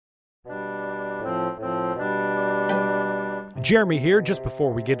Jeremy here. Just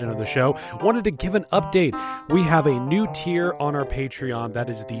before we get into the show, wanted to give an update. We have a new tier on our Patreon. That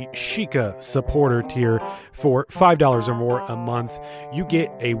is the Sheikah supporter tier. For $5 or more a month, you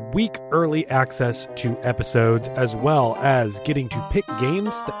get a week early access to episodes, as well as getting to pick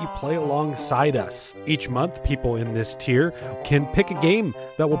games that you play alongside us. Each month, people in this tier can pick a game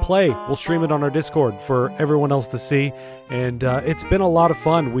that we'll play. We'll stream it on our Discord for everyone else to see. And it's been a lot of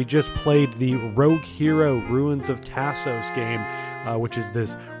fun. We just played the Rogue Hero Ruins of Tassos game, which is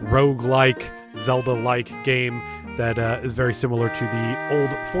this roguelike, Zelda-like game that is very similar to the old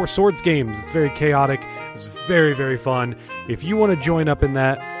Four Swords games. It's very chaotic. It's very, very fun. If you want to join up in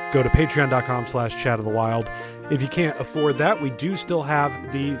that, go to patreon.com/chatofthewild. If you can't afford that, we do still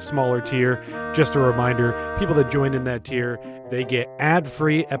have the smaller tier. Just a reminder, people that join in that tier, they get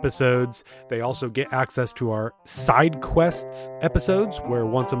ad-free episodes. They also get access to our side quests episodes, where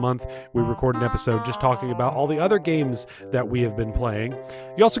once a month we record an episode just talking about all the other games that we have been playing.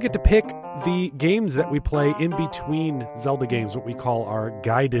 You also get to pick the games that we play in between Zelda games, what we call our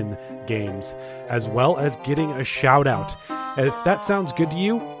Gaiden games, as well as getting a shout-out. If that sounds good to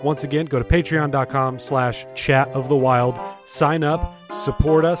you, once again, go to patreon.com/chatofthewild. Sign up,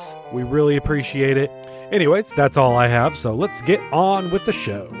 support us. We really appreciate it. Anyways, that's all I have, so let's get on with the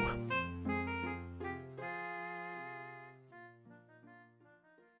show.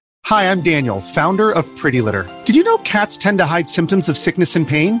 Hi, I'm Daniel, founder of Pretty Litter. Did you know cats tend to hide symptoms of sickness and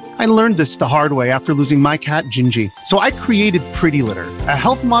pain? I learned this the hard way after losing my cat, Gingy. So I created Pretty Litter, a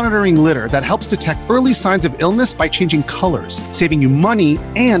health monitoring litter that helps detect early signs of illness by changing colors, saving you money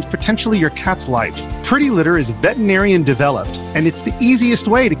and potentially your cat's life. Pretty Litter is veterinarian developed, and it's the easiest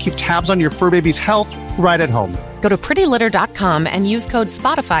way to keep tabs on your fur baby's health right at home. Go to prettylitter.com and use code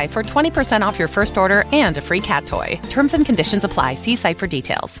SPOTIFY for 20% off your first order and a free cat toy. Terms and conditions apply. See site for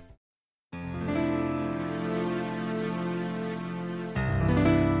details.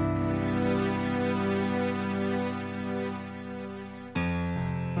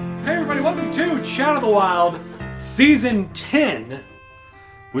 Hey everybody, welcome to Chat of the Wild, Season 10.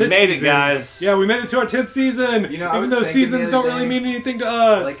 We made it, guys. Yeah, we made it to our 10th season. You know, even though seasons don't really mean anything to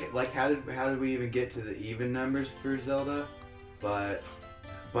us. Like how did we even get to the even numbers for Zelda? But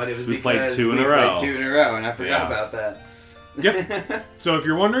it was we because played two in a we row. played 2 in a row, and I forgot about that. Yep. So if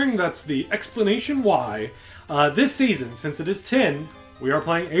you're wondering, that's the explanation why. This season, since it is 10, we are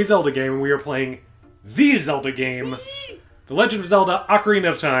playing a Zelda game, and we are playing the Zelda game, The Legend of Zelda: Ocarina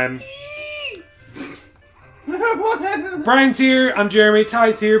of Time. Brian's here, I'm Jeremy,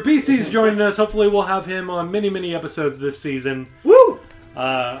 Ty's here, BC's joining us. Hopefully we'll have him on many, many episodes this season. Woo!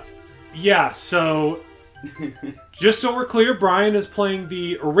 Yeah, so just so we're clear, Brian is playing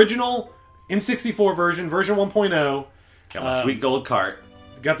the original N64 version 1.0. Got my sweet gold cart.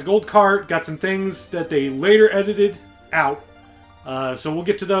 Got the gold cart, got some things that they later edited out. So we'll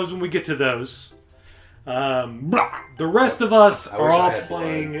get to those when we get to those. The rest of us are all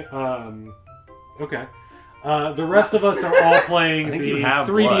playing... okay. The rest of us are all playing the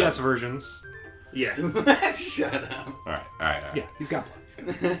 3DS versions. Yeah. Shut up. Alright. Yeah, he's got blood.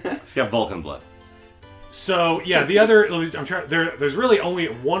 He's got Vulcan blood. So, yeah, the other... There's really only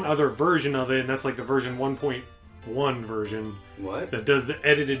one other version of it, and that's like the version 1.1 version. What? That does the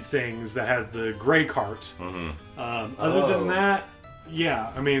edited things, that has the gray cart. Mm-hmm. Other than that,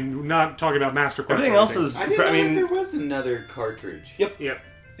 yeah, I mean, not talking about Master Quest. Everything else is... I didn't know that there was another cartridge. Yep.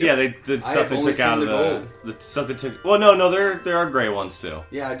 Yeah, the stuff they took out of the stuff they took. Well, no, there are gray ones too.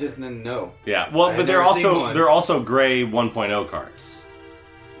 Yeah, I just didn't know. Yeah, well, but they're also gray 1.0 carts.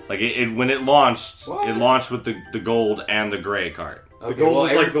 Like when it launched, it launched with the gold and the gray cart. The gold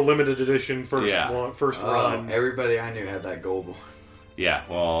was like the limited edition first run. Everybody I knew had that gold one. Yeah,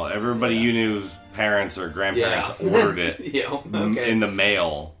 well, everybody you knew's parents or grandparents ordered it in the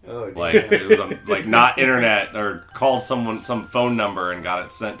mail. Oh, dear. Like it was like not internet, or called some phone number and got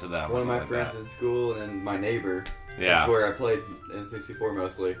it sent to them. One of my friends in school and my neighbor. Yeah, that's where I played N64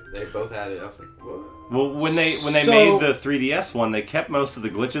 mostly. They both had it. I was like, what? Well, when they made the 3DS one, they kept most of the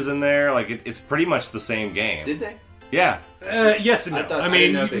glitches in there. Like it's pretty much the same game. Did they? Yeah. Yes and no. I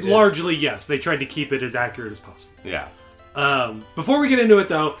mean, largely yes. They tried to keep it as accurate as possible. Yeah. Before we get into it,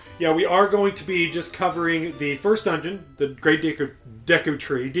 though, yeah, we are going to be just covering the first dungeon, the Great Deku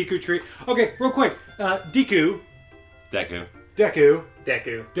Tree. Okay, real quick. Deku. This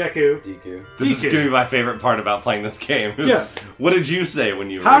is going to be my favorite part about playing this game. Yes. What did you say when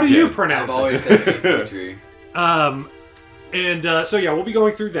you were How a do kid? you pronounce it? I've always said Deku Tree. So yeah, we'll be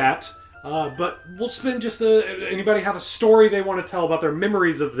going through that. But we'll spend just anybody have a story they want to tell about their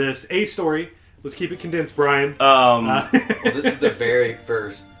memories of this. A story. Let's keep it condensed, Brian. Well, this is the very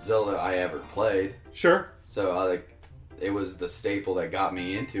first Zelda I ever played. Sure. So it was the staple that got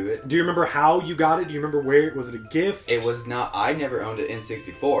me into it. Do you remember how you got it? Do you remember where? Was it a gift? It was not. I never owned an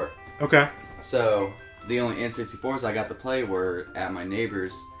N64. Okay. So the only N64s I got to play were at my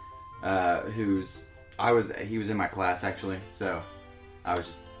neighbor's, he was in my class actually. So I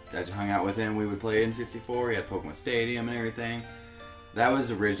just hung out with him. We would play N64. He had Pokemon Stadium and everything. That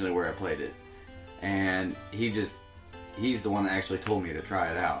was originally where I played it, and he's the one that actually told me to try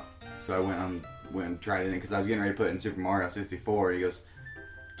it out. So I went and tried it in because I was getting ready to put it in Super Mario 64. He goes,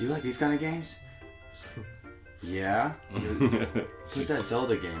 "Do you like these kind of games?" Yeah. Put that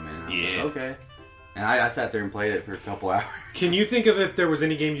Zelda game in. I was like, okay. And I sat there and played it for a couple hours. Can you think of if there was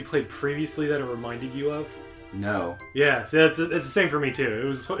any game you played previously that it reminded you of? No. Yeah, so it's the same for me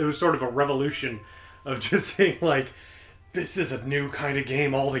too. It was sort of a revolution of just being like, this is a new kind of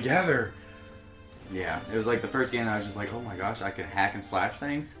game altogether. Yeah, it was like the first game I was just like, oh my gosh, I can hack and slash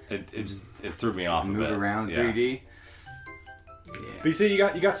things. It threw me off a bit. Move around 3D. Yeah. BC,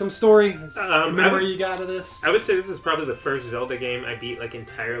 you got some story memory you got of this? I would say this is probably the first Zelda game I beat like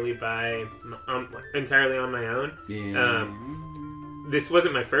entirely on my own. Yeah. This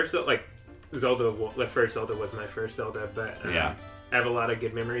wasn't my first Zelda. The first Zelda was my first Zelda, but I have a lot of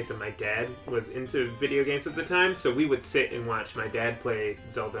good memories. And my dad was into video games at the time, so we would sit and watch my dad play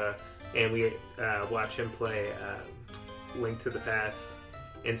Zelda, and we watch him play Link to the Past,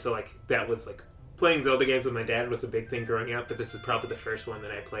 and so like that was like. Playing Zelda games with my dad was a big thing growing up, but this is probably the first one that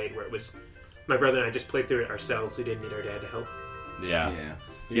I played where it was my brother and I just played through it ourselves. We didn't need our dad to help. Yeah.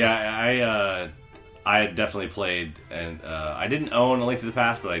 I definitely played, and I didn't own A Link to the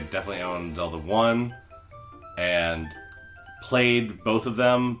Past, but I definitely owned Zelda 1 and played both of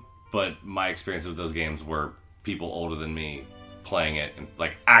them, but my experience with those games were people older than me playing it, and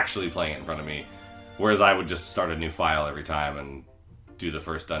like actually playing it in front of me, whereas I would just start a new file every time and do the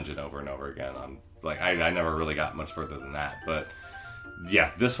first dungeon over and over again. I never really got much further than that, but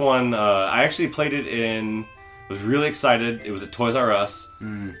yeah, this one I actually played it in. Was really excited. It was at Toys R Us,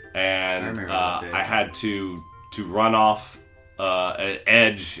 and I had to run off an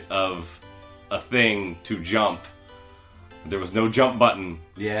edge of a thing to jump. There was no jump button.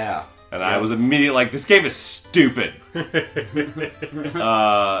 Yeah. And I was immediately like, this game is stupid. But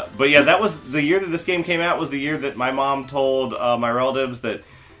yeah, that was the year that this game came out, was the year that my mom told my relatives that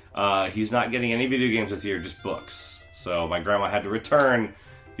he's not getting any video games this year, just books. So my grandma had to return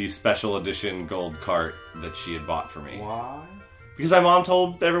the special edition gold cart that she had bought for me. Why? Because my mom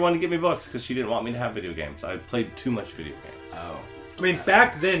told everyone to get me books because she didn't want me to have video games. I played too much video games. Oh. I mean,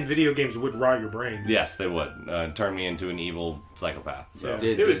 back then, video games would rot your brain. Yes, they would. Turn me into an evil psychopath. So.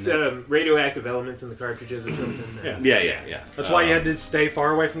 Yeah. There was radioactive elements in the cartridges or something. Yeah. That's why you had to stay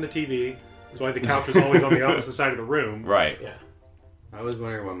far away from the TV. That's why the couch was always on the opposite side of the room. Right. Yeah. I was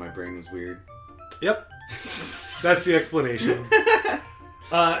wondering why my brain was weird. Yep. That's the explanation.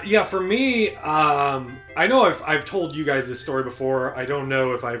 Yeah, for me, I know I've told you guys this story before. I don't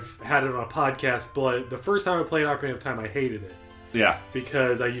know if I've had it on a podcast, but the first time I played Ocarina of Time, I hated it. Yeah.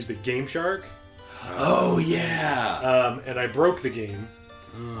 Because I used a Game Shark. Oh, yeah. And I broke the game.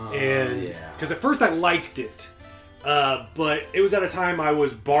 Because at first I liked it. But it was at a time I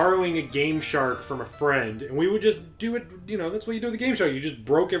was borrowing a Game Shark from a friend. And we would just do it, that's what you do with the Game Shark. You just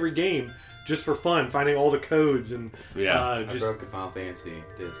broke every game just for fun, finding all the codes. And I broke a Final Fantasy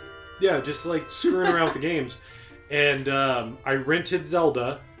disc. Yeah, just like screwing around with the games. And I rented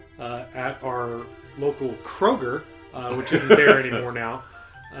Zelda at our local Kroger. Which isn't there anymore now.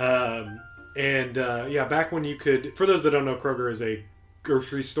 Back when you could... For those that don't know, Kroger is a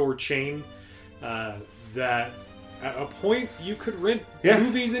grocery store chain that at a point you could rent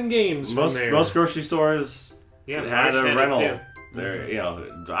movies and games from there. Most grocery stores had a rental. There,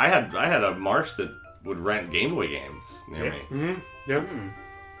 I had a Marsh that would rent Game Boy games near me. Mm-hmm. Yep.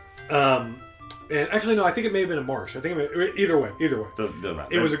 And actually, no, I think it may have been a Marsh. I think either way. Doesn't matter.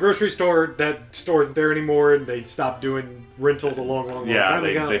 It was a grocery store. That store isn't there anymore, and they stopped doing rentals a long time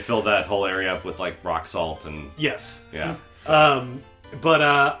ago. They filled that whole area up with like rock salt and yes, yeah. But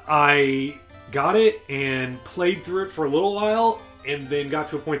I got it and played through it for a little while, and then got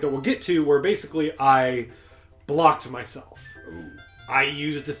to a point that we'll get to where basically I blocked myself. Ooh. I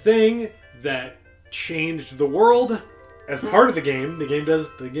used a thing that changed the world. As part of the game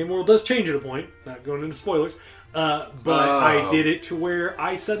world does change at a point. Not going into spoilers, I did it to where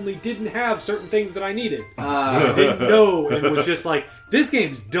I suddenly didn't have certain things that I needed. I didn't know, and was just like, this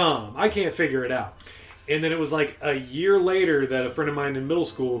game's dumb. I can't figure it out. And then it was like a year later that a friend of mine in middle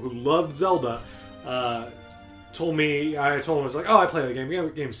school who loved Zelda told me. I told him, I was like, oh, I play the game.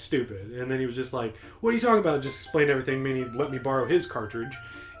 The game's stupid. And then he was just like, what are you talking about? Just explained everything. And he let me borrow his cartridge,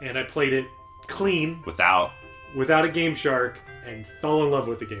 and I played it clean. Without without a Game Shark and fell in love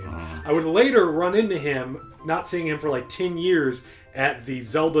with the game. I would later run into him, not seeing him for like 10 years, at the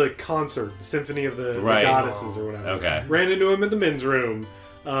Zelda concert, the Symphony of the Goddesses or whatever. Okay. Ran into him in the men's room.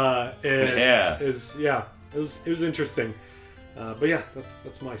 And Yeah. it was interesting. But yeah,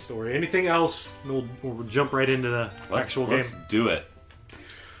 that's my story. Anything else? We'll jump right into the actual game. Let's do it.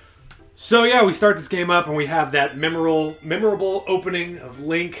 So yeah, we start this game up and we have that memorable opening of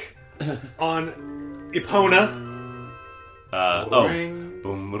Link on Epona. Boom,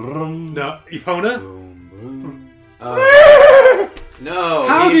 boom. No, Epona? Boom, boom. No.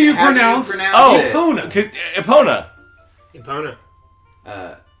 How do you pronounce it? Epona? Epona. Epona.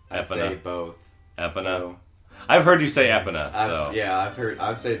 I'd say both. Epona. No. I've heard you say Epona, so...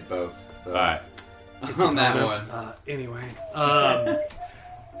 I've said both. So. Alright. On that one. Anyway.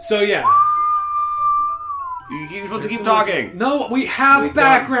 So yeah. You're supposed to keep talking. No, we have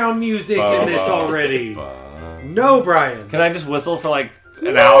background music in this already. No, Brian. Can I just whistle for like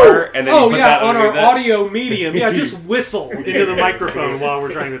an hour and then you put that on our underneath it? audio medium. Yeah, just whistle into the microphone while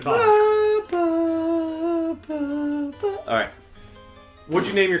we're trying to talk. Alright. What'd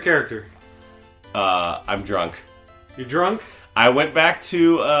you name your character? I'm drunk. You're drunk? I went back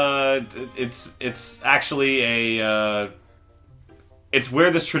to it's actually a it's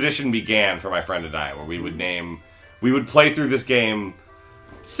where this tradition began for my friend and I, where we would play through this game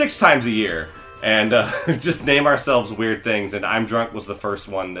 6 times a year and just name ourselves weird things. And I'm Drunk was the first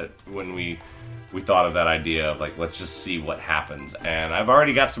one that when we thought of that idea of like, let's just see what happens. And I've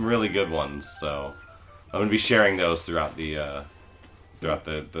already got some really good ones, so I'm gonna be sharing those throughout the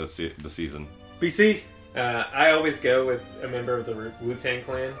season. BC? I always go with a member of the Wu-Tang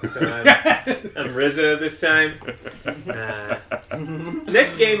Clan, so I'm RZA this time.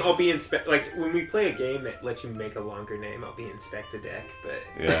 Next game, I'll be like when we play a game that lets you make a longer name, I'll be Inspect-A-Deck. But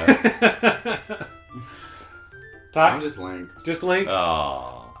Yeah. I'm just Link. Just Link?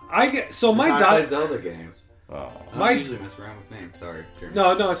 Oh. I play Zelda games. Oh. I usually mess around with names. Sorry, Jeremy.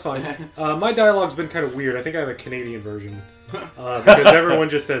 No, it's fine. My dialogue's been kind of weird. I think I have a Canadian version because everyone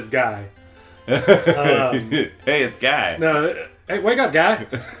just says "guy." Hey, it's Guy. No, hey, wake up, Guy.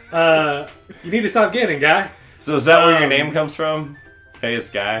 You need to stop getting, Guy. So is that where your name comes from? Hey,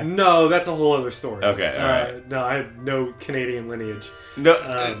 it's Guy? No, that's a whole other story. Okay, alright. No, I have no Canadian lineage.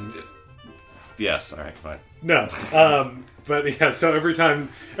 No. Yes, alright, fine. No. But yeah, so every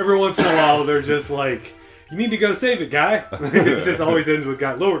once in a while, they're just like, you need to go save it, Guy. It just always ends with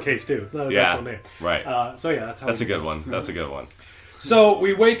Guy. Lowercase, too. It's not his actual name. Right. So yeah, that's how That's a good one. That's a good one. So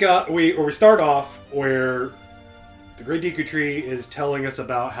we wake up, we start off where the Great Deku Tree is telling us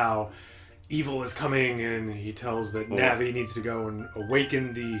about how evil is coming, and he tells that Navi needs to go and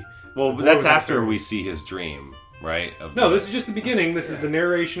awaken the... Well, that's after we see his dream, right? This is just the beginning. This is the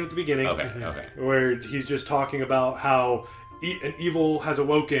narration at the beginning. Okay. Where he's just talking about how an evil has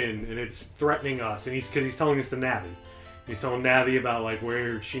awoken, and it's threatening us, and because he's telling us the Navi. He's telling Navi about like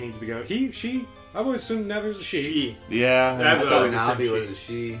where she needs to go. She... I've always assumed Navi was a she. Yeah. I thought Navi was a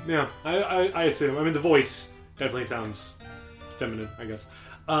she. Yeah, I assume. I mean, the voice definitely sounds feminine, I guess.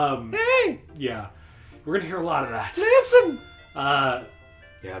 Hey! Yeah. We're going to hear a lot of that. Listen! Yeah,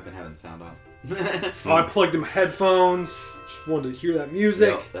 I've been having sound on. I plugged in headphones. Just wanted to hear that music.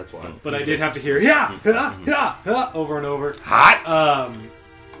 Yep, that's why. But I did have to hear, over and over. Hot!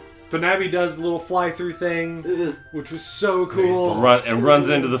 So Navi does the little fly-through thing, which was so cool. Runs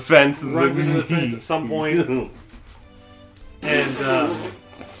into the fence. Runs into the fence at some point. And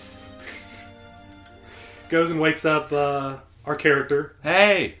goes and wakes up our character.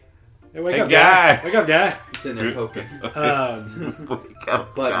 Hey! Wake Hey, up, Guy. Wake up, Guy. Sitting there poking. Wake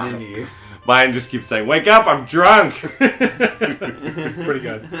up, Button into you. Mine just keeps saying, wake up, I'm drunk! It's pretty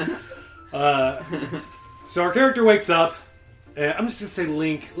good. So our character wakes up. I'm just going to say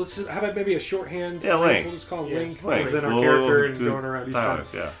Link. How about maybe a shorthand? Yeah, Link. We'll just call him Link. Link. Then our character and going around.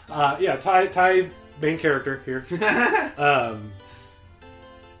 Tyrus, yeah. Yeah, Ty, main character here.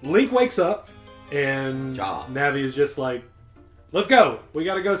 Link wakes up, and Navi is just like, let's go. We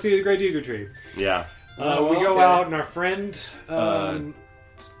got to go see the Great Deku Tree. Yeah. We go out, and our friend... so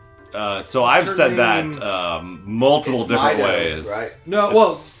I've said that multiple different ways. Right? No,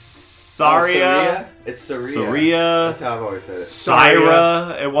 well... Saria. It's Saria. Saria. That's how I've always said it.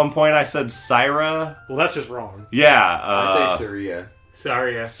 Syra. At one point I said Syra. Well, that's just wrong. I say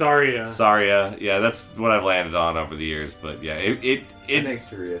Saria. Saria. Yeah, that's what I've landed on over the years. But yeah, it makes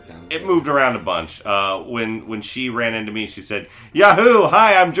Saria sound it moved around a bunch. When she ran into me, she said, "Yahoo!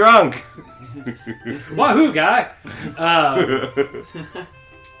 Hi, I'm drunk." Wahoo, Guy.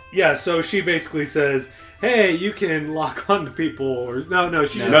 Yeah, so she basically says hey, you can lock on to people, or no,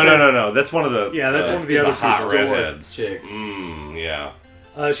 she just No. That's one of the that's one of the other hot people. redheads. Chick. Yeah.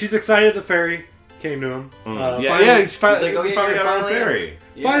 She's excited the fairy came to him. He's finally, He's like, finally got finally- a fairy.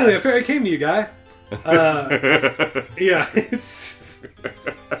 Yeah. Finally, a fairy came to you, guy. Yeah.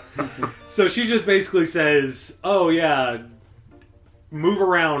 So she just basically says, "Oh yeah, move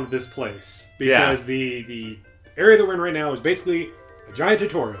around this place because the area that we're in right now is basically a giant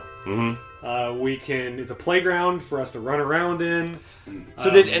tutorial. Mm-hmm. It's a playground for us to run around in." So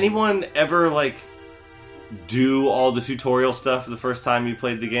did anyone ever do all the tutorial stuff the first time you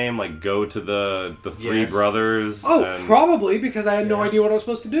played the game? Like go to the three Yes. brothers? Oh, probably because I had no idea what I was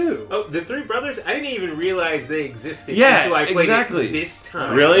supposed to do. Oh, the three brothers? I didn't even realize they existed Yeah, until I played exactly. it this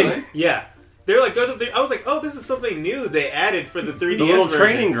time. Really? Yeah. They're like, go to the... I was like, oh, this is something new they added for the 3DS The little version.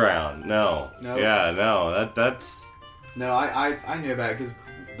 training ground. No. No. Yeah, no. That's... No, I knew about it because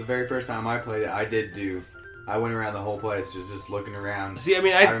the very first time I played it, I went around the whole place, just looking around. See, I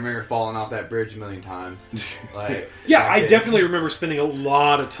mean, I remember falling off that bridge a million times. Yeah, I definitely remember spending a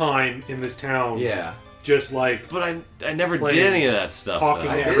lot of time in this town. Yeah. Just like... But I never Playing, did any of that stuff. talking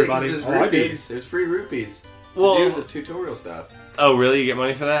though. to I did everybody. it 'cause Oh, I there's did. rupees. There's free rupees Well- to do this tutorial stuff. Oh, really? You get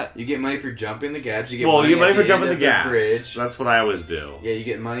money for that? You get money for jumping the gaps. You get You get money at for the jumping end the of gaps. bridge. That's what I always do. Yeah, you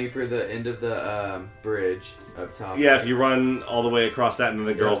get money for the end of the bridge up top. Yeah, if you run all the way across that, and then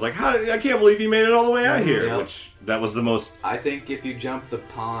the girl's like, I can't believe you made it all the way out here. Yeah. Which, that was the most... I think if you jump the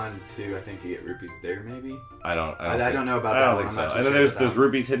pond too, I think you get rupees there. Maybe. I don't know about I that don't one. think I'm so. not too And then sure there's about that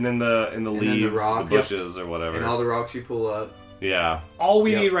rupees hidden in the then the leaves, the rocks. bushes, or whatever. And all the rocks you pull up. Yeah. All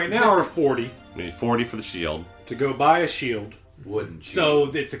we Yep. need right now are 40 We need 40 for the shield. to go buy a shield. Wooden. So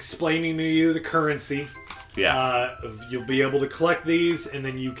it's explaining to you the currency. Yeah. You'll be able to collect these, and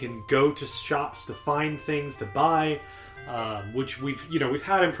then you can go to shops to find things to buy, which we've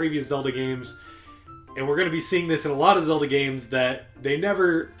had in previous Zelda games, and we're going to be seeing this in a lot of Zelda games that they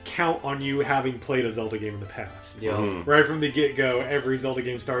never count on you having played a Zelda game in the past. Yeah. Right from the get-go, every Zelda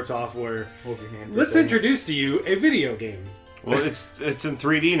game starts off where Hold your hand. For let's a second. introduce to you a video game. Well, it's in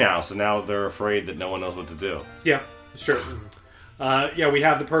 3D now, so now they're afraid that no one knows what to do. Yeah, it's true. We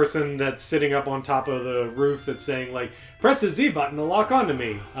have the person that's sitting up on top of the roof that's saying, like, press the Z button to lock onto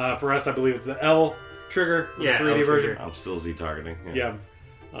me. For us, I believe it's the L trigger, the Yeah, 3D L version. trigger. I'm still Z targeting. Yeah.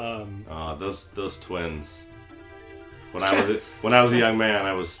 Those twins. When I was a young man,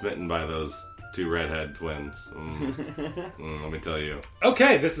 I was smitten by those two redhead twins. Let me tell you.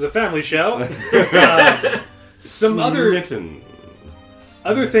 Okay, this is a family show. Some Smitten.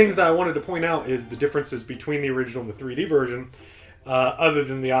 other things that I wanted to point out is the differences between the original and the 3D version, other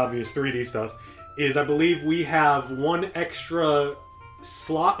than the obvious 3D stuff, is I believe we have one extra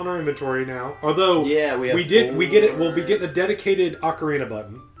slot on our inventory now. Although Yeah, we have we get it. We'll be four. getting a dedicated ocarina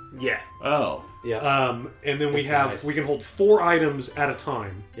button. Yeah. Oh. Yeah. And then we That's nice. we can hold 4 items at a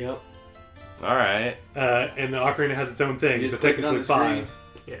time. Yep. All right. And the ocarina has its own thing, You so just click it on technically the 5. screen.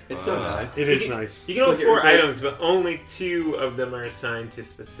 Yeah. It's so nice. It is nice. You can hold Click it 4 real quick. items, but only 2 of them are assigned to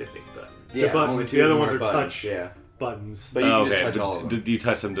specific buttons. Yeah, buttons. only The 2 other of them ones are buttons. touch. Yeah. Buttons. But you can just okay. touch all of them. Did you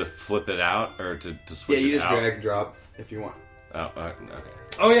touch them to flip it out or to Yeah, switch you it just out? drag and drop if you want. Oh, okay.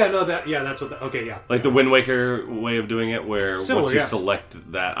 Oh yeah, no, that's what. Okay, yeah. Like the Wind Waker way of doing it, where Similar, once you yes.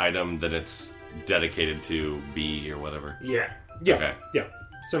 select that item, then it's dedicated to B or whatever. Yeah. Yeah, Okay. yeah,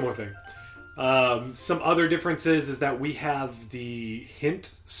 similar thing. Some other differences is that we have the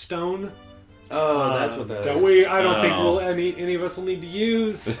hint stone. Oh, that's what that that is. I don't think Oh. any of us will need to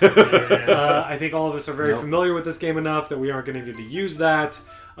use. Yeah. I think all of us are very Nope. familiar with this game enough that we aren't going to need to use that.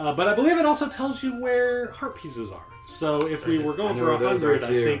 But I believe it also tells you where heart pieces are. So if we were going I know for where those 100, are, I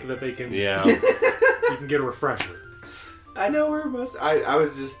too. think that they can. Yeah. You can get a refresher. I know where most. I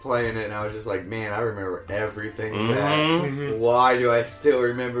was just playing it and I was just like, man, I remember everything. Mhm. Why do I still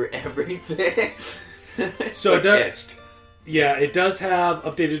remember everything? So It's it does- etched. Yeah, it does have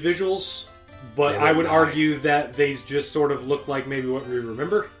updated visuals, but They I look would nice. argue that they just sort of look like maybe what we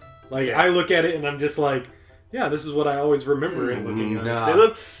remember. Like, Yeah. I look at it and I'm just like, yeah, this is what I always remember in looking at it. No. They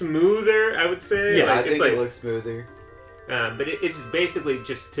look smoother, I would say. Yeah, like, I it's think like, it looks smoother. but it's basically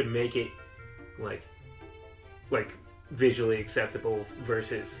just to make it like visually acceptable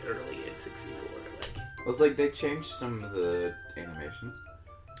versus early N64. Well, it's like they changed some of the animations.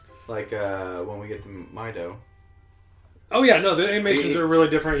 Like when we get to Mido, Oh, yeah, no, the animations are really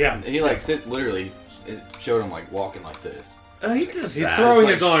different. Yeah. he like literally it showed him like walking like this. He does He's that. throwing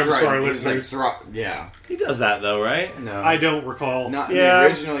Like his arms for our striding. He's listeners. yeah. He does that though, right? No, I don't recall. Not Yeah. the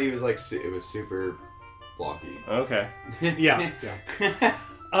original. He was like it was super blocky. Okay. Yeah,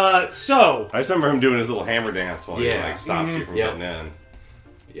 yeah. So, I just remember him doing his little hammer dance while he Yeah. like stops you from Yep. getting in.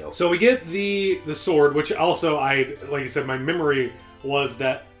 Yep. So we get the sword, which also like I said, my memory was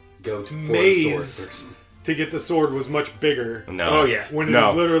that Go for maze the sword first. to get the sword was much bigger. No. Oh, yeah. When it No.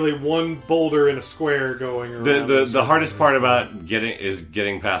 was literally one boulder in a square going around. The hardest part about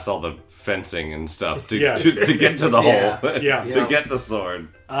getting past all the fencing and stuff to Yeah. to get to the Yeah. hole. Yeah. To get the sword.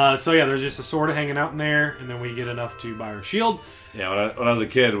 So yeah, there's just a sword hanging out in there, and then we get enough to buy our shield. Yeah, when I was a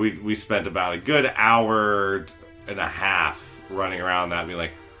kid, we spent about a good hour and a half running around that, being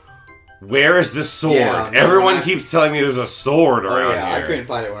like, "Where is this sword? Yeah, no, Everyone when I- keeps telling me there's a sword Oh around yeah, I here." couldn't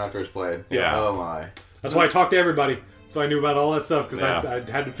find it when I first played. Yeah. Oh my. That's why I talked to everybody. So I knew about all that stuff because Yeah.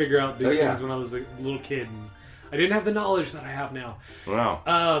 I had to figure out these Oh, yeah. things when I was a little kid. And I didn't have the knowledge that I have now. Wow.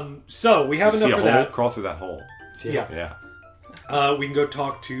 So we have You enough see a for hole? that. Crawl through that hole. Yeah. Yeah. We can go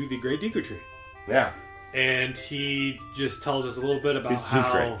talk to the Great Deku Tree. Yeah. And he just tells us a little bit about He's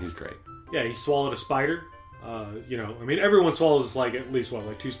how... great. He's great. Yeah, he swallowed a spider. I mean, everyone swallows like at least,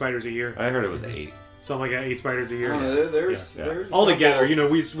 like 2 spiders a year? I heard it was 8. Something like that, 8 spiders a year. There's Yeah. there's a All together, couple-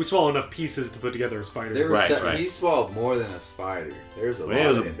 we swallow enough pieces to put together a spider. There was Right. He swallowed more than a spider. There's a Well, it lot.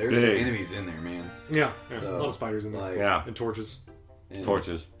 was Of, there's some big. enemies in there, man. Yeah, a So, lot of spiders in there. Like, Yeah. And torches. and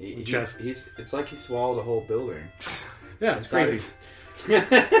Torches. chests. It's like he swallowed a whole building. Yeah, it's Inside crazy.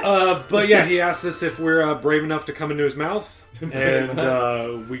 of- But yeah, he asked us if we're brave enough to come into his mouth,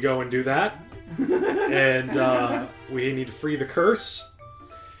 and we go and do that. And we need to free the curse.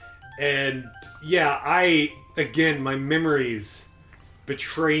 And yeah, my memories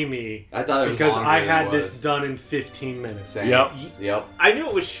betray me I thought it was because longer I than had it this was. done in 15 minutes. Same. Yep. Yep. I knew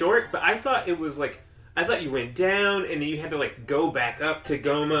it was short, but I thought it was like I thought you went down and then you had to like go back up to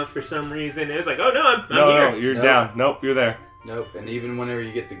Goma for some reason. And it's like, oh no, I'm No, here. you're Nope. down. Nope, you're there. Nope. And even whenever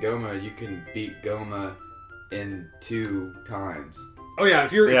you get to Goma, you can beat Goma in 2 times. Oh yeah,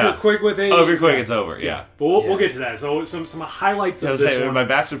 if you're quick with it. Oh, if you're quick, it's over. Yeah. But we'll Yeah. get to that. So some highlights I of was this saying, in one. my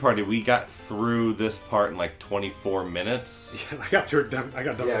bachelor party, we got through this part in like 24 minutes. I got done Yeah,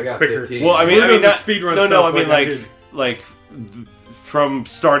 I got quicker. 15. Well, I mean, We're doing the not, speedrun no, stuff I mean, like I did. from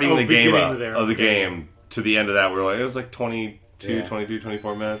starting the game beginning up, to there. of the Okay. game to the end of that, we were like, it was like 22, Yeah. 23,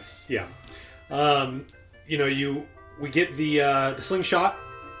 24 minutes. Yeah. We get the slingshot,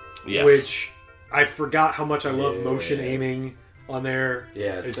 Yes. which I forgot how much I love Yes. motion aiming on there.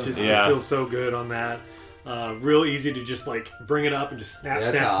 Yeah, It's so just nice. Yeah. it feels so good on that. Real easy to just like bring it up and just snap,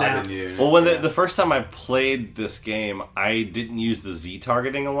 That's snap, how snap. I've been doing it. Well, when Yeah. the first time I played this game, I didn't use the Z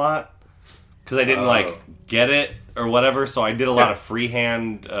targeting a lot because I didn't get it or whatever. So I did a lot of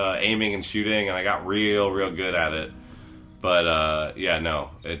freehand aiming and shooting, and I got real good at it. But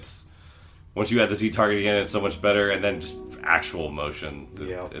it's once you add the Z targeting in, it's so much better, and then just actual motion.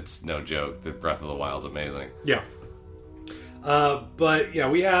 Yep. It's no joke. The Breath of the Wild is amazing. Yeah. But yeah,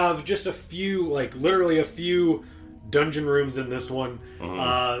 we have just a few, like literally a few dungeon rooms in this one.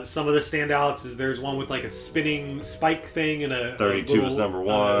 Some of the standouts is there's one with like a spinning spike thing and a 32 little, is number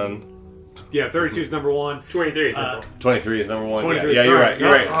 1. Yeah, 32 is number 1. 23 is number 23 is number 1. 23, Yeah, you're sorry. right.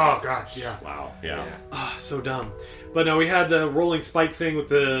 You're right. Oh gosh, yeah. Wow. Yeah. Ah, so dumb. But no, we had the rolling spike thing with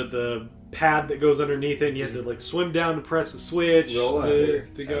the pad that goes underneath it, and you had to like swim down to press the switch Roll to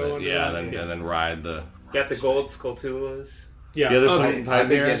under. go. And then, under and then ride the Got the gold Skulltulas. yeah. Yeah, there's okay. some type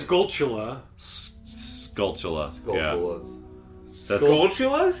been here. getting- Skulltula, Skulltula. Yeah. Skulltulas. That's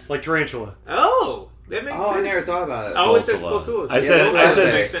Skulltulas? like tarantula. Oh, that makes Oh, I sense. never thought about it. Oh, it says Skulltula. Skulltulas. I Yeah, said that's what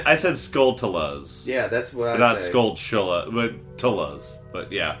I say. I said Skulltulas. Yeah, that's what I Not say. Skulltula, but Tulas.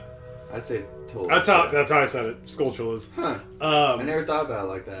 But yeah. I say Tulas. That's how I said it. Skulltulas. Huh. I Um, never thought about it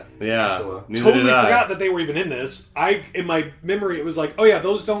like that. Yeah. Skulltula. Neither totally did I. forgot that they were even in this. In my memory, it was like, oh yeah,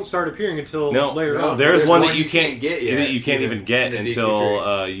 those don't start appearing until No, later no, on. there's one that you can't get yet, that you can't even even get in the until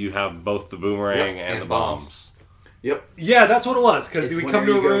DQ you have both the boomerang Yep, and and the bombs. bombs. Yep. Yeah, that's what it was. Because It's we come whenever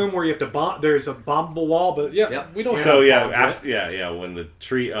to a you go- room where you have to bomb. There's a bombable wall, but yeah, Yep. we don't. have So yeah, bombs yet. after, yeah, when the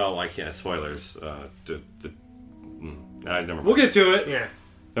tree. Oh, I can't. Spoilers. Never mind. We'll get to it. Yeah.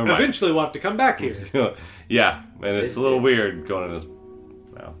 Never mind. Eventually, we'll have to come back here. Yeah, and it's a little weird going in his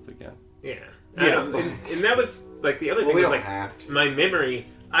mouth again. Yeah. Yeah. And that was, like, the other Well, thing we was, don't like, have to. my memory,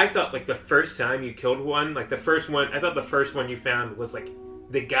 I thought, like, the first time you killed one, like, the first one, I thought the first one you found was, like,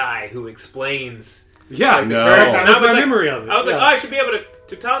 the guy who explains. Yeah, No. that And was I my like- memory of it. I was like, yeah. oh, I should be able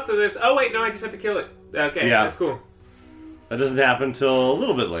to talk to this. Oh, wait, no, I just have to kill it. Okay, Yeah. that's cool. That doesn't happen until a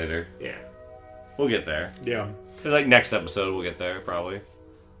little bit later. Yeah. We'll get there. Yeah. Like next episode, we'll get there probably.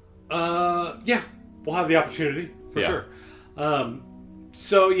 Yeah, we'll have the opportunity for Yeah. sure.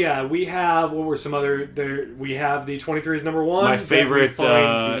 So yeah, we have what were some other there? We have the 23 is number 1. My that we favorite,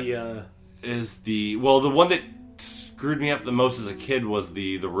 find the, Is the one that screwed me up the most as a kid was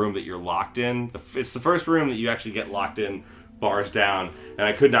the room that you're locked in. It's the first room that you actually get locked in bars down, and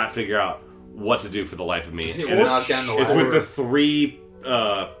I could not figure out what to do for the life of me. And knock down the it's ladder. with the 3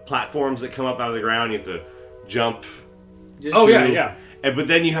 platforms that come up out of the ground. You have to jump. Just yeah. But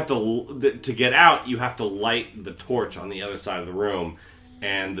then you have to get out. You have to light the torch on the other side of the room,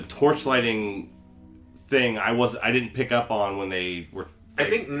 and the torch lighting thing I didn't pick up on when they were. I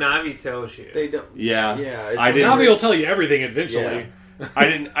think Navi tells you. They don't. Yeah, Yeah. I didn't. Navi will tell you everything eventually. Yeah. I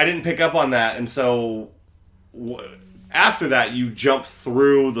didn't pick up on that, and so after that, you jump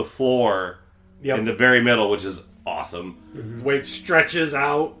through the floor in the very middle, which is awesome. The way it stretches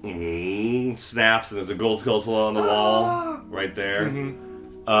out. Snaps, and there's a gold skull on the wall right there.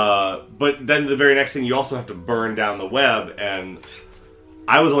 But then the very next thing, you also have to burn down the web, and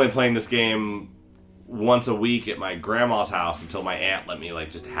I was only playing this game once a week at my grandma's house until my aunt let me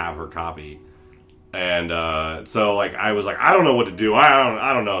just have her copy. And so I was like, I don't know what to do.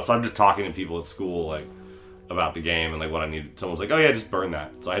 I don't know. So I'm just talking to people at school about the game and what I needed. Someone's like, oh yeah, just burn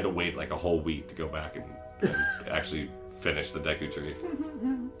that. So I had to wait a whole week to go back and actually finish the Deku Tree.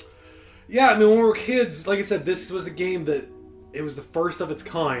 Yeah, I mean, when we were kids, like I said, this was a game that it was the first of its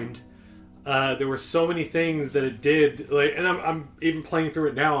kind. There were so many things that it did, and I'm even playing through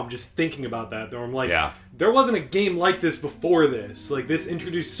it now. I'm just thinking about that. Though I'm like, there wasn't a game like this before this. This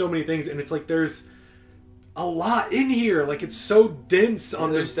introduced so many things, and it's there's a lot in here. It's so dense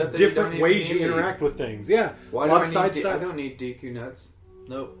on the different ways you interact with things. Yeah, Why do I need? I don't need DQ nuts.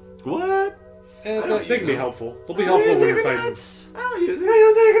 Nope. What? They can be helpful. They'll be helpful when you're fighting. I don't use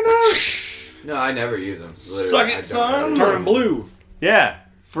them. No, I never use them. Suck it, son. Turn 'em blue. Yeah.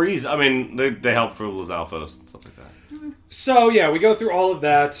 Freeze. I mean, they help for Lizalfos and stuff like that. So yeah, we go through all of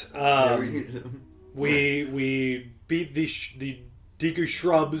that. Never use them. We beat the Deku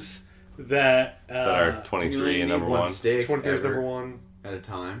shrubs that are 23 and number 1. Stick 23 is ever number 1 at a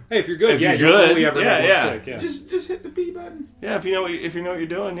time. Hey, if you're good, If yeah, you're you'll good, totally ever have yeah. one stick. Yeah. Just hit the B button. Yeah, if you know what you're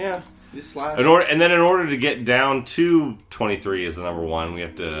doing, yeah. Just slash. In order to get down to 23 is the number 1, we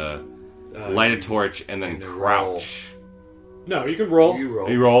have to light a torch and then crouch. No, you can roll. You roll.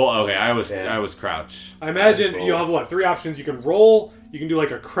 You roll? Okay, I was crouch. I imagine you'll have 3 options. You can roll, you can do a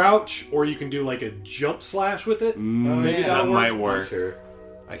crouch, or you can do a jump slash with it. Maybe that might work. Sure.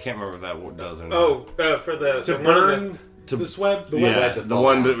 I can't remember if that does or not. Oh, for the To one burn the web? The web? Yeah, the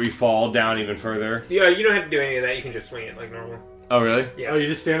one that we fall down even further. Yeah, you don't have to do any of that. You can just swing it like normal. Oh, really? Yeah. Oh, you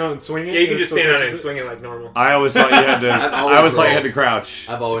just stand on it and swing it? Yeah, you can just stand on it and catches swing it like normal. I always thought you had to. I always thought you had to crouch.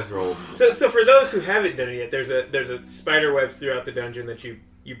 I've always rolled. So for those who haven't done it yet, there's a spider webs throughout the dungeon that you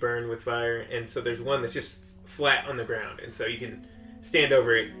burn with fire, and so there's one that's just flat on the ground, and so you can stand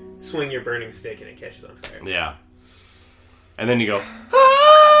over it, swing your burning stick, and it catches on fire. Yeah. And then you go,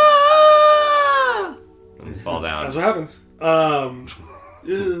 and fall down. That's what happens.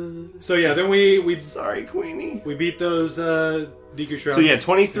 So yeah, then we Sorry, Queenie. we beat those Deku shrubs. So yeah,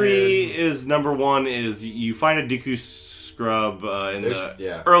 23 is number 1. Is you find a Deku scrub in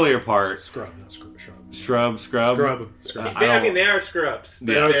the earlier part. Scrub, not scrub. Scrub. Scrub. They are scrubs.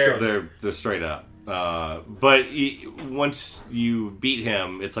 They're straight up. But once you beat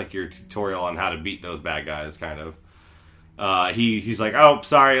him, it's like your tutorial on how to beat those bad guys, kind of. He's like, oh,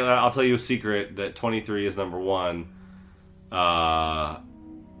 sorry, I'll tell you a secret that 23 is number 1.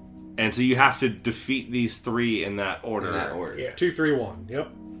 And so you have to defeat these 3 in that order. Yeah. 2, 3, 1.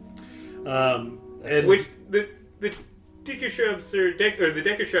 Yep. And Which the Deku shrubs the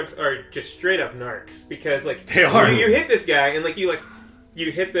Deku shrubs are just straight up narcs because they are. You hit this guy and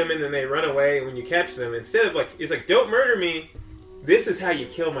you hit them and then they run away when you catch them. Instead of it's don't murder me. This is how you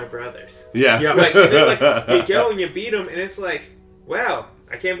kill my brothers. Yeah. Yeah. And then you go and you beat them and it's wow,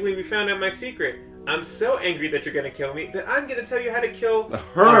 I can't believe you found out my secret. I'm so angry that you're going to kill me that I'm going to tell you how to kill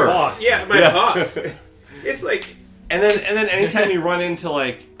her boss. Yeah, my boss. It's and then anytime you run into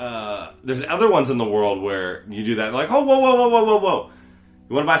there's other ones in the world where you do that, oh, whoa,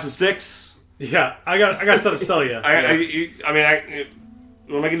 you want to buy some sticks? Yeah, I got stuff to sell you. You want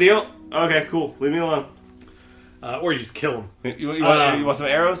to make a deal? Okay, cool. Leave me alone. Or you just kill them. You want some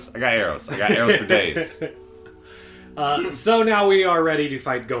arrows? I got arrows. I got arrows for days. So now we are ready to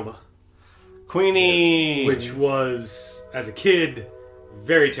fight Goma. Queenie! Which was, as a kid,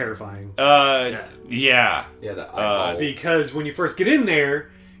 very terrifying. Yeah. Yeah, the eyeball. Because when you first get in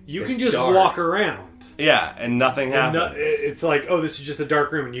there, you can just dark. walk around. Yeah, and nothing happens. It's like, oh, this is just a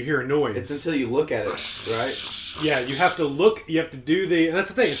dark room, and you hear a noise. It's until you look at it, right? Yeah, you have to look, you have to do and that's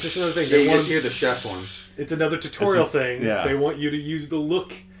the thing, it's just another thing. Yeah, you just hear the chef one. It's another tutorial thing. Yeah. They want you to use the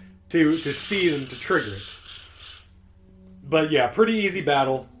look to see and to trigger it. But yeah, pretty easy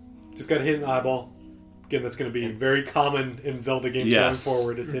battle. Just got to hit an eyeball. Again, that's going to be very common in Zelda games going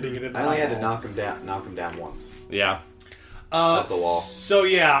forward. Is hitting it in the eyeball. I only had to knock him down once. Yeah. up the wall. So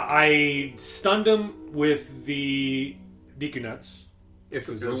yeah, I stunned him with the Deku Nuts.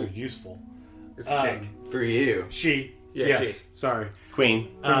 Those are useful. It's a chick. For you. She. Yeah, yes. she. Sorry. Queen.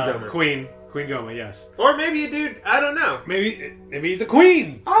 Queen Goma, yes. Or maybe a dude, I don't know. Maybe he's a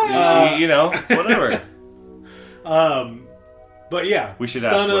queen. You know, whatever. But yeah. We should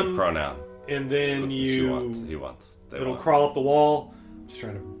stun ask what him, pronoun. and then He wants. It'll crawl up the wall. I'm just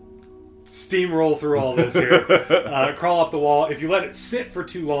trying to steamroll through all this here. Crawl up the wall. If you let it sit for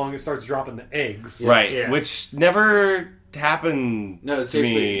too long, it starts dropping the eggs. Right, Yeah. which never happened to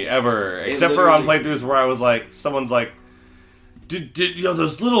seriously, me ever, except for on playthroughs where I was like, someone's like, dude, you know,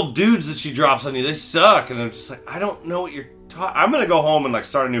 those little dudes that she drops on you, they suck, and I'm just like, I don't know what you're talking. I'm gonna go home and like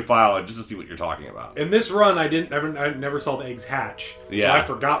start a new file just to see what you're talking about. In this run, I never saw the eggs hatch. Yeah. So I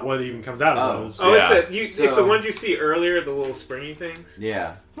forgot what even comes out of those. Oh, Yeah. it's the ones you see earlier, the little springy things?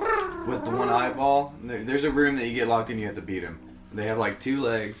 Yeah. With the one eyeball. There's a room that you get locked in, you have to beat them. They have like 2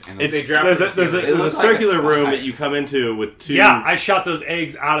 legs. And They drop there's from a, the there's a, ceiling. It there's a looks like a circular room slide. that you come into with 2. Yeah, I shot those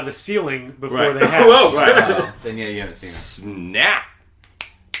eggs out of the ceiling before Right. they hatched. Whoa! Right. Then yeah, you haven't seen them. Snap.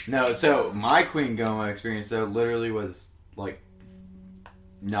 No, so my Queen Goma experience though literally was like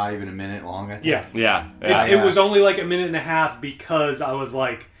not even a minute long. I think. Yeah. Yeah. It was only like a minute and a half because I was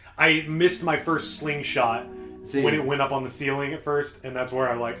like, I missed my first slingshot See, when it went up on the ceiling at first, and that's where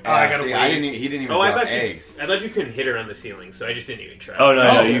I'm like, yeah, I gotta see, wait. he didn't even Oh, I drop thought eggs. I thought you couldn't hit her on the ceiling, so I just didn't even try. Oh no,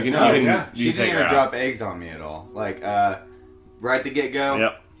 Oh, you can. no, you can, yeah. She you can didn't take her even out. drop eggs on me at all. Like right at the get go,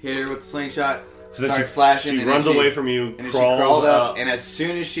 Yep. hit her with the slingshot, So then start slashing. She and then runs away from you, and then crawls she crawled up. and as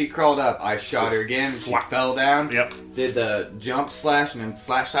soon as she crawled up, I shot her again. She fell down. Yep. Did the jump slash and then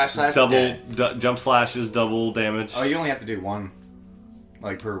slash. Double dead. jump slashes, double damage. Oh, you only have to do one,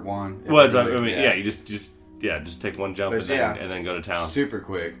 like per one. Well, it's, I mean, yeah, you just take one jump But and then go to town. super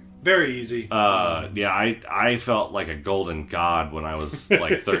quick. Very easy. Yeah, I felt like a golden god when I was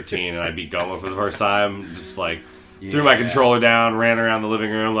like 13 and I beat Goma for the first time. Just like threw my controller down, ran around the living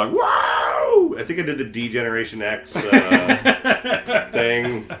room like, wow! I think I did the D-Generation X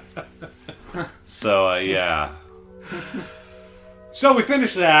thing. So, yeah. So we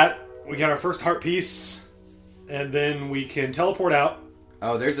finished that. We got our first heart piece, and then we can teleport out.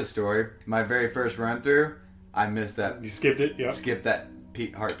 Oh, there's a story. My very first run through, I missed that. You skipped it. Yeah, Skipped that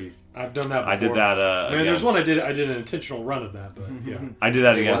heart piece. I've done that before. I did that. Man, there's one I did an intentional run of that, but yeah. I did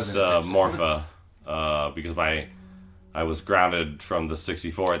that It against wasn't intentional. Morpha because I was grounded from the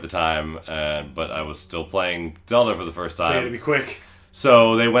 64 at the time, but I was still playing Zelda for the first So you had to time. be quick.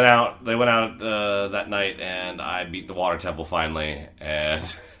 So they went out that night, and I beat the Water Temple finally.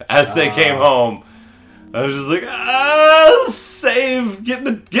 And as they came home, I was just like, save, get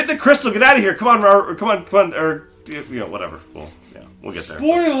the crystal, get out of here, come on, or whatever. We'll get there.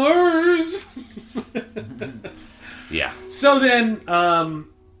 Spoilers. Yeah. So then,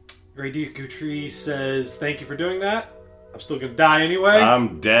 Grey Deku Tree says, "Thank you for doing that. I'm still gonna die anyway."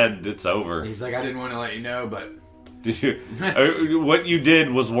 I'm dead. It's over. He's like, I didn't want to let you know, but What you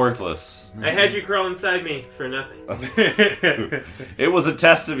did was worthless. I had you crawl inside me for nothing. It was a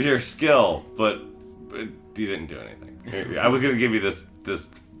test of your skill, but you didn't do anything. I was going to give you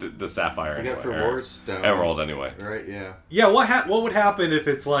the sapphire I anyway, got for or Wars Stone. emerald anyway. Right? Yeah. Yeah, what would happen if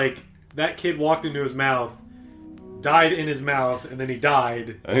it's like that kid walked into his mouth, died in his mouth, and then he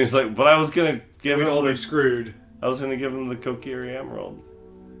died? And he's like, but I was going to give We'd him all be screwed. I was going to give him the Kokiri emerald.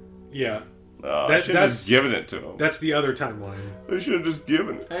 Yeah, I should have just given it to him. that's the other timeline. I should have just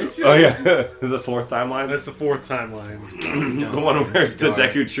given it to him. should've. Oh yeah, the fourth timeline. That's the fourth timeline. The one where the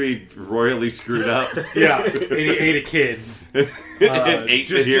Deku Tree royally screwed up. Yeah, and he ate a kid. It ate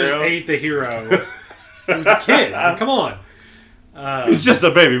Just the hero. ate the hero. He was a kid. I mean, come on. He's just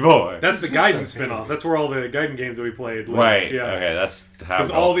a baby boy. That's the Gaiden spinoff. That's where all the Gaiden games that we played live. Right. Yeah. Okay. That's how.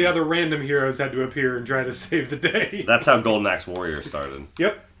 Because all the other random heroes had to appear and try to save the day. That's how Golden Axe Warrior started.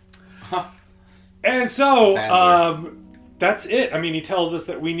 Yep. And so, Badly. that's it. I mean, he tells us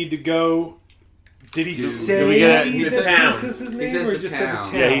that we need to go. Did he say Did we get it? the He says- town. princess's He name, says or the just said town.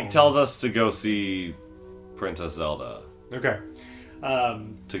 the town? Yeah, he tells us to go see Princess Zelda, Okay.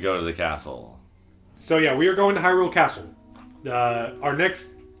 to go to the castle. So yeah, we are going to Hyrule Castle. Our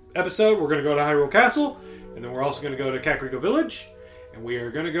next episode, we're going to go to Hyrule Castle, and then we're also going to go to Kakariko Village, and we are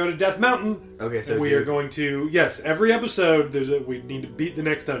going to go to Death Mountain. Okay, so and we are going to every episode we need to beat the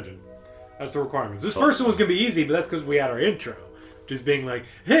next dungeon. That's the requirements. This first one was going to be easy, but that's because we had our intro, just being like,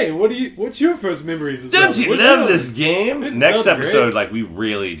 "Hey, what's your first memories of Don't Zelda? you What's love yours?" this game? This Next Zelda episode, great. we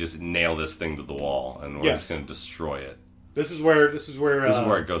really just nail this thing to the wall, and we're Yes. just going to destroy it. This is where This is where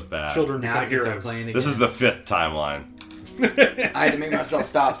it goes bad. children now become I can start heroes. playing again. This is the 5th timeline. I had to make myself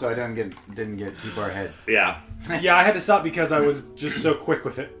stop so I didn't get too far ahead. Yeah. Yeah, I had to stop because I was just so quick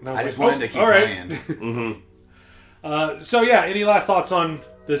with it. And I just wanted to keep playing. So yeah, any last thoughts on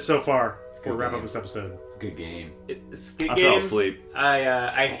this so far? Before we wrap up this episode. Good game. It's a good I game. fell asleep.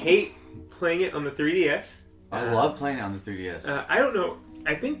 I hate playing it on the 3DS. I love playing it on the 3DS. I don't know.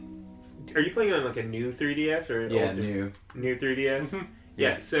 I think. Are you playing on like a new 3DS or an older? New 3DS?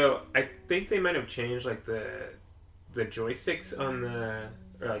 Yeah. So I think they might have changed like the joysticks on the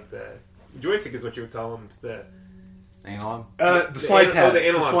joystick is what you would call them. The Analog. The slide pad. The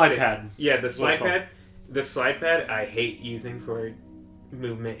analog slide stick. pad. Yeah, the slide pad. The slide pad I hate using for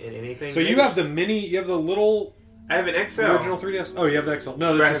movement in anything. So you have the mini. You have the little. I have an XL. Original 3DS. Oh, you have the XL.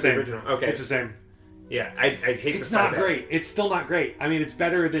 No, that's the same. Original. Okay, it's the same. Yeah, I hate. It's not great. It's still not great. I mean, it's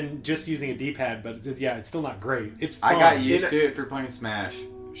better than just using a D-pad, but it's still not great. It's fun. I got used to it for playing Smash.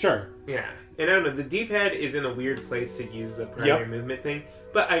 Sure. Yeah, and I don't know. The D-pad is in a weird place to use the primary movement thing.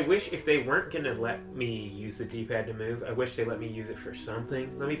 But I wish if they weren't going to let me use the D-pad to move, I wish they let me use it for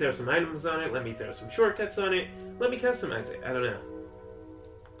something. Let me throw some items on it. Let me throw some shortcuts on it. Let me customize it. I don't know.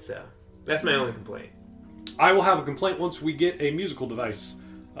 So that's my only complaint. I will have a complaint once we get a musical device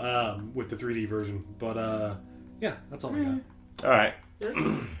with the 3D version. But yeah, that's all I got. All right.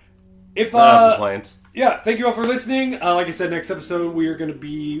 If complaints. Yeah, thank you all for listening. Like I said, next episode we are going to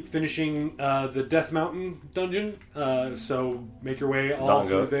be finishing the Death Mountain dungeon. So make your way all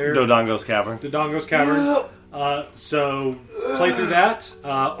through there. Dodongo's Cavern. Dodongo's Cavern. So play through that.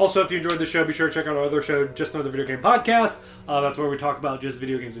 Also, if you enjoyed the show, be sure to check out our other show, Just Another Video Game Podcast. That's where we talk about just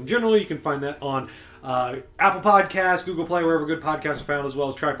video games in general. You can find that on Apple Podcasts, Google Play, wherever good podcasts are found, as well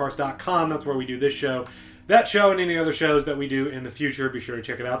as Trifarce.com. That's where we do this show. That show and any other shows that we do in the future, be sure to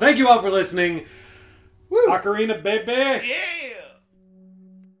check it out. Thank you all for listening. Woo. Ocarina, baby! Yeah!